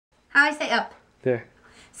How I say up? There.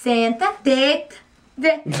 Santa, date.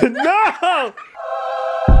 No!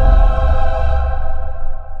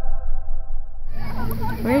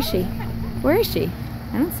 Where is she? Where is she?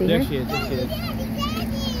 I don't see her. There she is. There she is.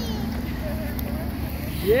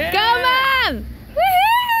 Yeah! Go, Mom!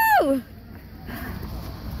 Woohoo!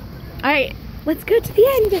 Alright, let's go to the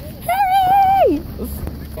end. Hurry!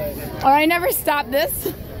 Or I never stop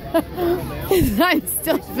this. I'm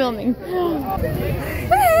still filming. Woohoo!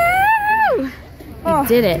 You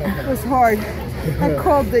did it. It was hard. That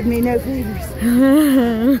cold did me no favors.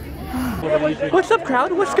 What's up,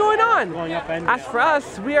 crowd? What's going on? As for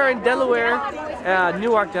us, we are in Delaware,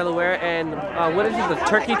 Newark, Delaware, and what is this, a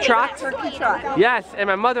Turkey Trot? Turkey Trot. Yes, and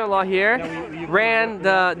my mother-in-law here ran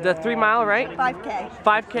the 3 mile, right? 5K.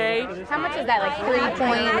 5K. How much is that? Like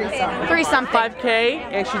 3 something. 5K,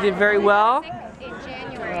 and she did very well.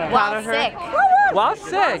 While sick. While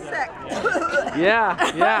sick. Yeah.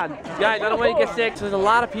 Guys, I don't want you to get sick, so there's a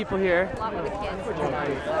lot of people here.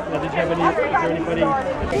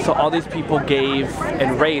 So all these people gave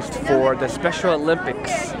and raced for the Special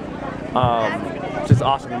Olympics, which is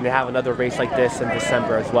awesome. And they have another race like this in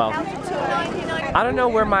December as well. I don't know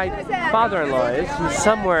where my father-in-law is. He's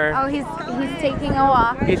somewhere. Oh, he's taking a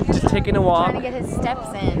walk. He's just taking a walk. Trying to get his steps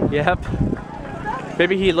in. Yep.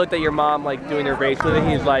 Maybe he looked at your mom like doing a race with it.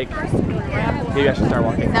 He's like, maybe I should start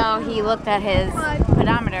walking. No, he looked at his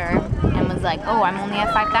pedometer and was like, oh, I'm only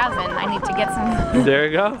at 5,000. I need to get some. There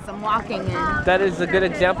you go. Some walking in. That is a good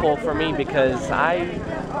example for me because I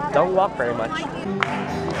don't walk very much.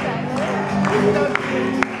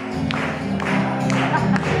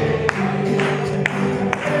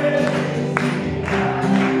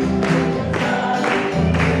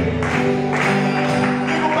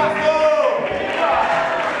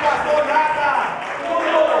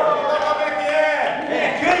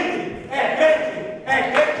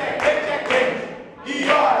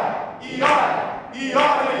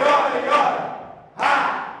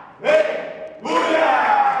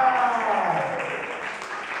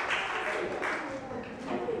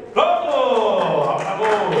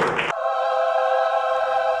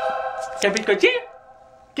 Quer biscoitinho?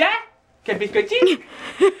 Quer? Quer biscoitinho?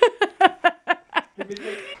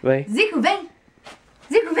 Vem. Zico, vem!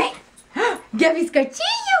 Zico, vem! Quer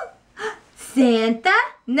biscoitinho? Senta.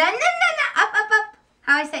 No. Up.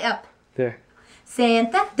 How I say up? There.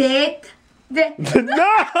 Santa, date.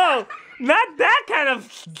 No! Not that kind of...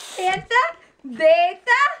 Senta,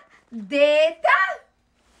 deita.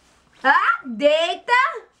 Ah, deita.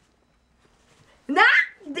 Na,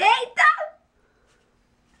 deita.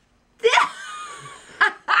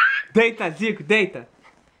 Deita, Zico, deita.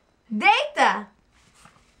 Deita.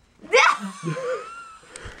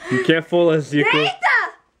 You can't fool us, Zico. Deita.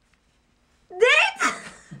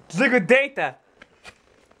 Zico, deita.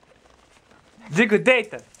 Zico,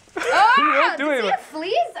 deita. Oh, doing does he it? have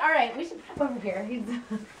fleas? All right, we should put him over here.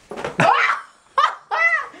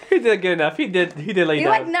 He did good enough. He did lay He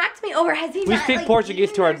down. like knocked me over. Has he? We not, speak like, Portuguese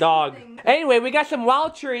eaten to our or dog. something? Anyway, we got some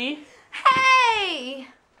wild tree. Hey!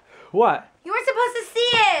 What? You weren't supposed to see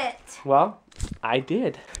it. Well, I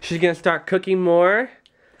did. She's gonna start cooking more.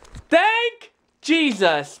 Thank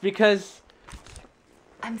Jesus, because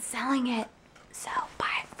I'm selling it, so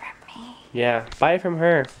buy it from me. yeah, buy it from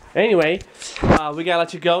her. Anyway, we gotta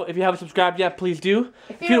let you go. If you haven't subscribed yet, please do.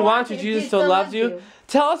 If you don't want to, Jesus still loves you.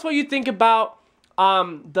 Tell us what you think about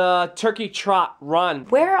the Turkey Trot run.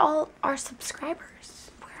 Where are all our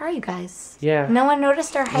subscribers? Where are you guys? Yeah. No one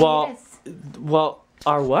noticed our hiatus. Well,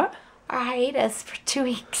 our what? Our hiatus for 2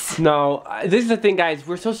 weeks. No, this is the thing, guys.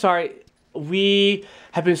 We're so sorry. We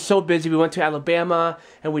have been so busy. We went to Alabama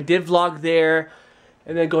and we did vlog there.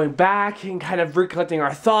 And then going back and kind of recollecting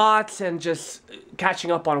our thoughts and just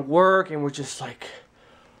catching up on work. And we're just like...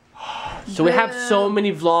 So we have so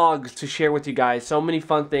many vlogs to share with you guys. So many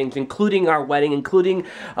fun things, including our wedding, including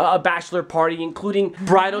a bachelor party, including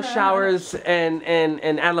bridal showers and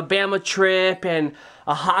Alabama trip and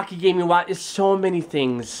a hockey game and what. It's so many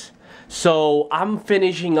things. So I'm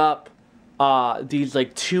finishing up these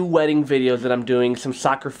like 2 wedding videos that I'm doing, some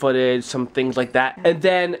soccer footage, some things like that. And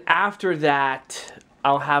then after that,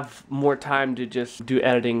 I'll have more time to just do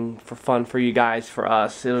editing for fun for you guys, for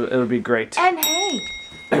us. It'll be great. And hey,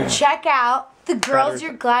 check out The Girls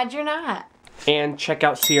You're Glad You're Not. And check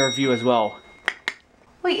out CRView as well.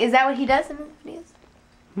 Wait, is that what he does in his videos?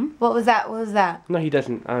 Hmm? What was that? What was that? No, he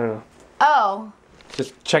doesn't. I don't know. Oh.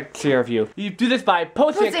 Just check CRView. You do this by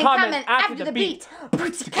posting a comment after the beat.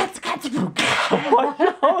 What?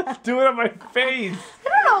 I was doing it on my face. I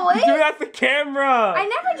don't know. You do it at the camera. I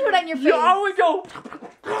never do it on your face. You always go.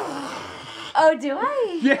 Oh, do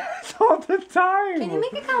I? Yes, all the time. Can you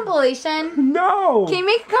make a compilation? No. Can you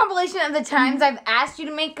make a compilation of the times I've asked you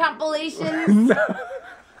to make compilations? No.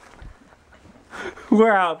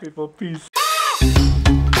 We're out, people. Peace.